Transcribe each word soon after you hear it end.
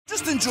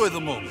Just enjoy the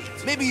moment.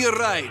 Maybe you're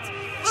right.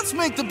 Let's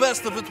make the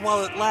best of it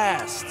while it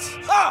lasts.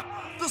 Ha!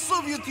 The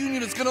Soviet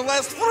Union is gonna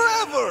last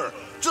forever!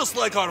 Just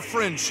like our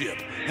friendship.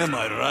 Am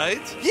I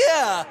right?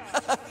 Yeah!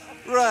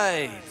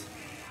 Right.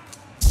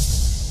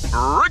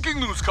 Breaking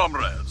news,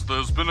 comrades.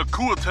 There's been a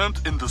coup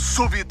attempt in the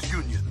Soviet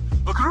Union.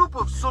 A group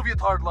of Soviet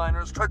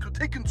hardliners tried to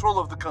take control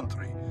of the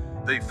country.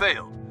 They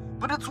failed.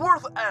 But it's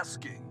worth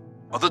asking,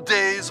 are the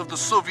days of the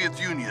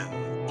Soviet Union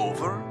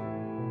over?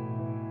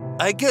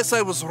 I guess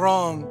I was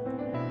wrong.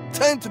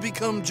 Time to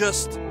become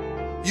just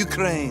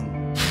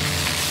Ukraine.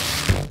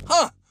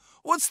 Huh!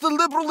 What's the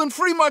liberal and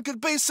free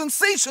market-based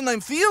sensation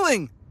I'm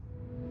feeling?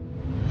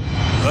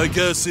 I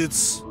guess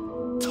it's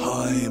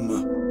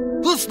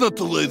time. Let's not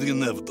delay the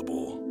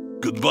inevitable.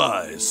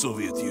 Goodbye,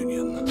 Soviet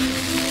Union.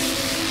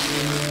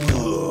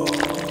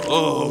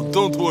 Oh,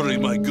 don't worry,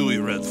 my gooey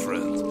red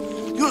friend.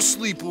 Your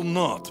sleep will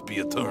not be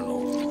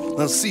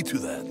eternal. I'll see to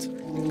that.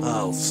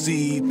 I'll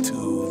see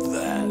to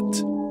that.